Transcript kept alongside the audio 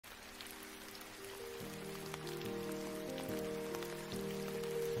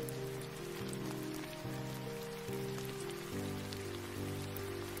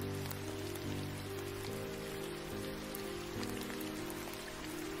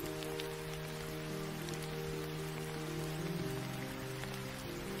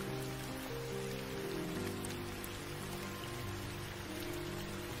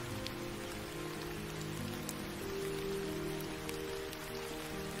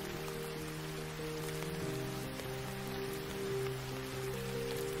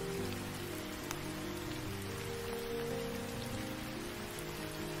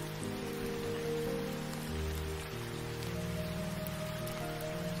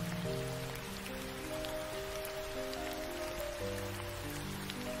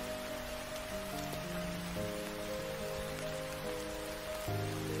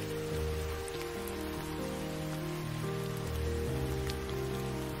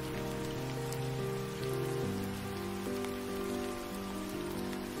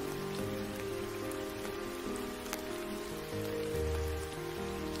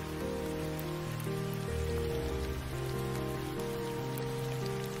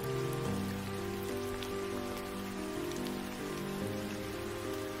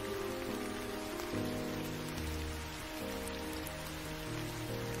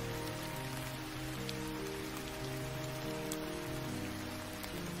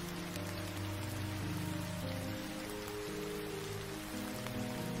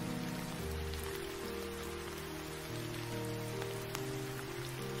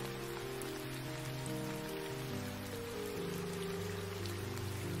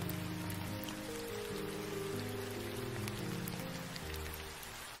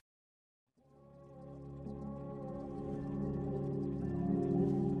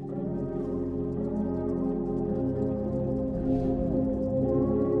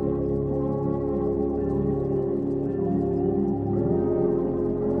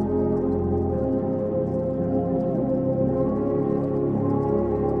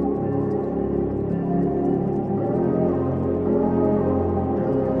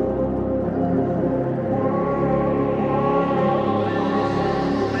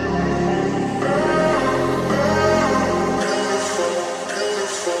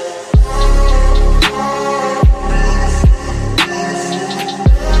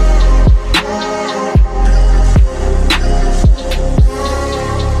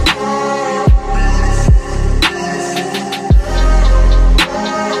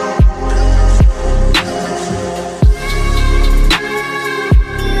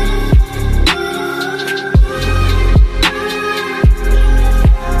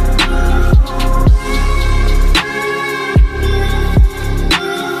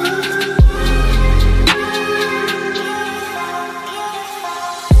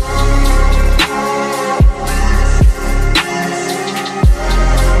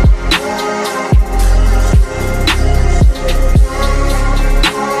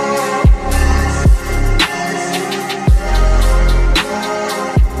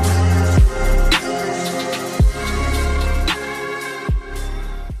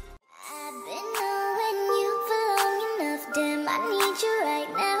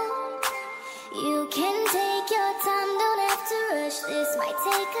might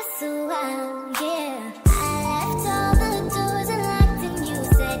take us a while, yeah. I left all the doors unlocked and you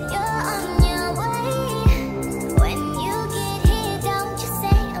said you're on your way. When you get here, don't you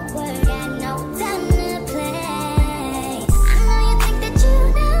say a word, got no time to play. I know you think that you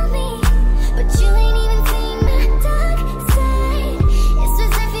know me, but you ain't even seen my dark side. It's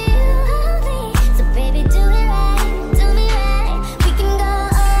reserved for you only, so baby do it right, do me right. We can go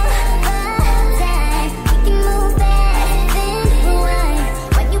over time, we can move fast and rewind.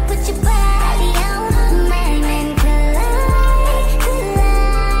 When you put your body on mine and collide,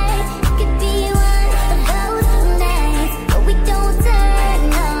 collide. It could be one of those nights where we don't turn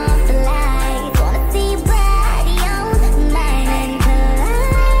off the lights. Wanna see your body on mine and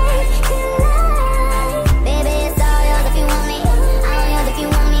collide, collide. Baby, it's all yours if you want me, all yours if you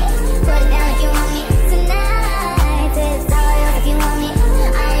want me. Put it down if you want me tonight. It's all yours if you want me,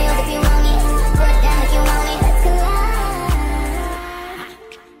 all yours if you want me. Put it down if you want me. Let's collide.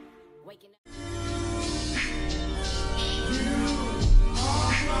 Waking up.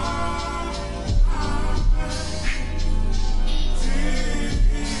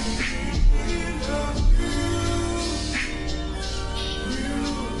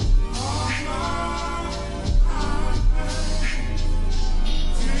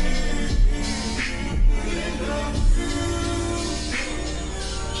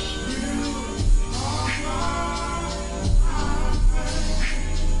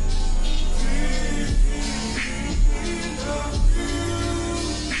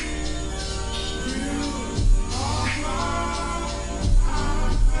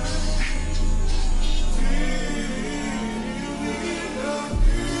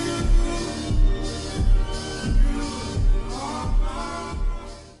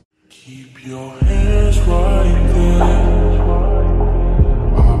 Keep your hands right there.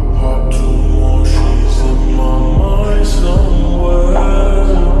 I pop two more trees in my mind somewhere.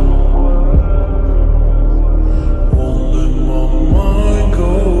 Won't let my mind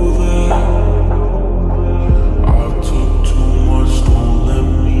go there. I took too much, don't let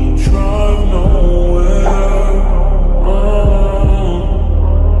me drive nowhere.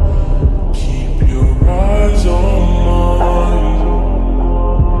 Keep your eyes on mine.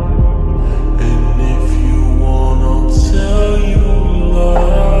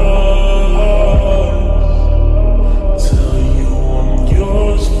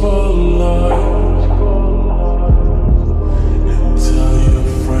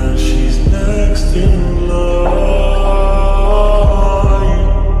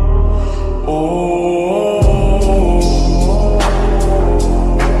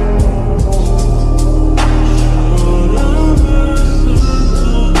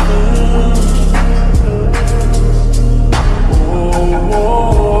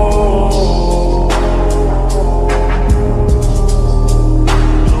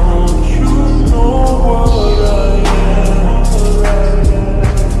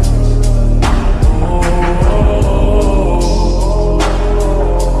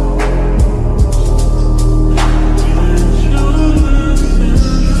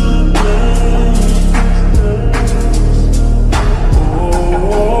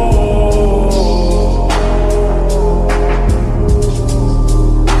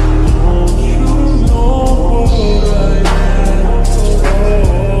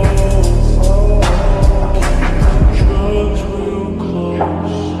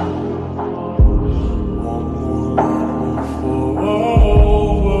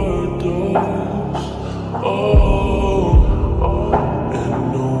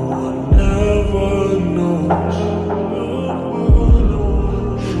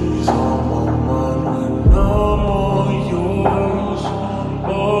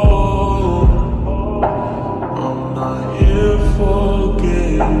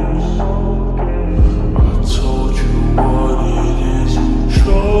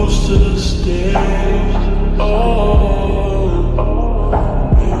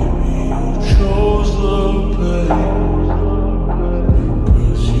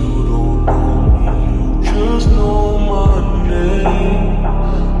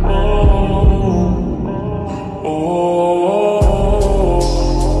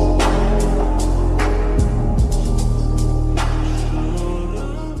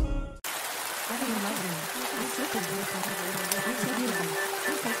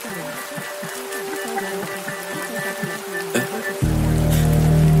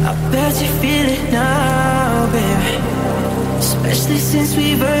 Bet you feel it now, baby. Especially since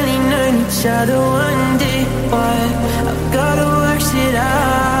we've only known each other one day. Why? I've gotta work it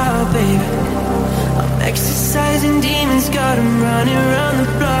out, baby. I'm exercising demons, got 'em running around the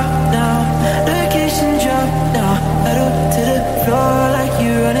block now. Location drop now, pedal to the floor like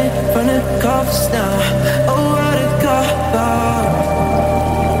costs now. Oh, what a cop.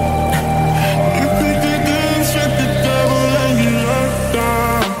 You pick the games with the devil and you locked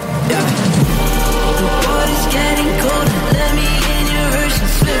down. Yeah. The water's getting colder, let me in your ocean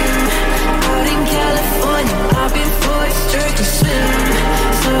swim. Out in California, I've been forced to swim.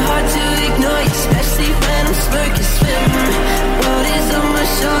 So hard to ignore you, especially when I'm smirking. Swim. World is on my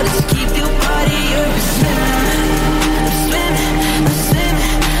shoulders, keep your body open. Swim. I'm swimming, I'm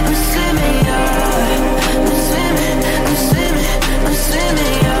swimming, I'm swimming, yeah. I'm swimming, I'm swimming, I'm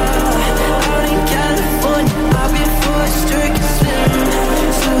swimming, yeah. Out in California, I've been forced to swim.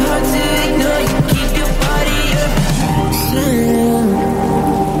 So hard to ignore you, keep your body open. Swim.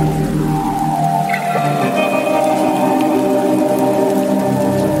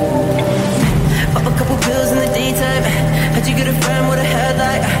 Pop a couple pills in the daytime. How'd you get a friend with a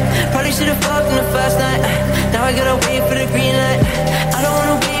headlight? Probably should've fucked on the first night. Now I gotta wait for the green light. I don't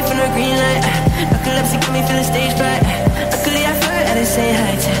wanna wait for no green light. Narcolepsy got me feeling stage fright. Luckily I flirt at the same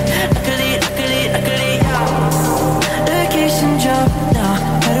height. Luckily, yeah. Location drop now.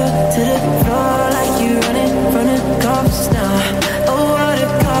 Pedal to the floor like you running from the cops now. Oh, what a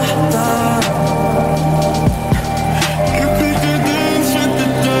cop. You pick the games with the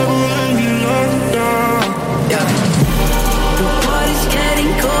devil and you locked down. Yeah. The water's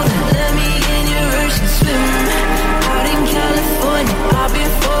getting colder, let me in your ocean swim. Out in California, I've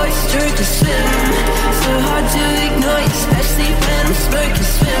been forced to swim. So hard to ignore you, especially when I'm smirking.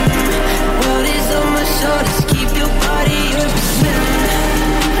 Swim. World is on my shoulders, keep your body open. Swim.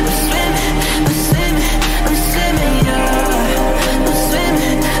 I'm swimming, I'm swimming, I'm swimming, yeah. I'm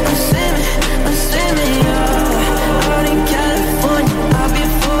swimming, I'm swimming, I'm swimming, yeah. Out in California, I've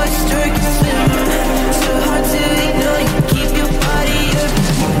been forced to swim. So hard to ignore you, keep your body open.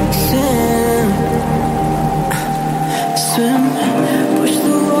 Swim, swim. Push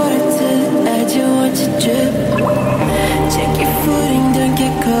the water to the edge, you want to drip. Check your footing, don't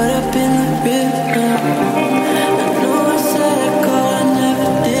get caught up in the rhythm. I know I said I called, I never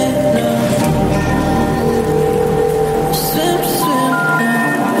did, no. Swim, swim,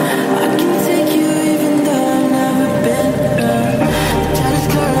 I can take you even though I've never been. The tide is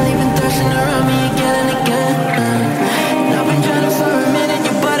currently been thrashing around me again and again. And I've been drowning for a minute,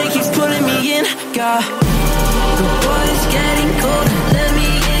 your body keeps pulling me in, God. The water's getting colder, let me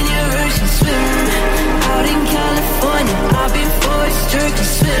in your ocean swim. Out in California, I've been forced to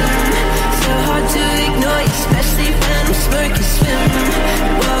swim. So hard to ignore you, especially when I'm smirking. Swim.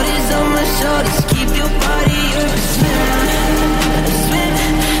 World is on my shoulders, keep your body open. Swim. I'm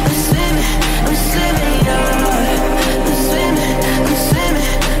swimming, I'm swimming, I'm swimming, yeah. I'm swimming, I'm swimming,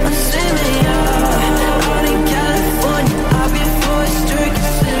 I'm swimming, yeah. Out in California, I've been forced to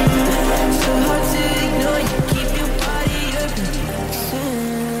swim. So hard to ignore you, keep your body open.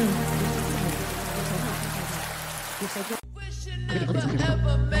 Swim. Wish you never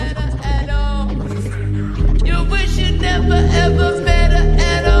ever met her at all. You wish you never ever met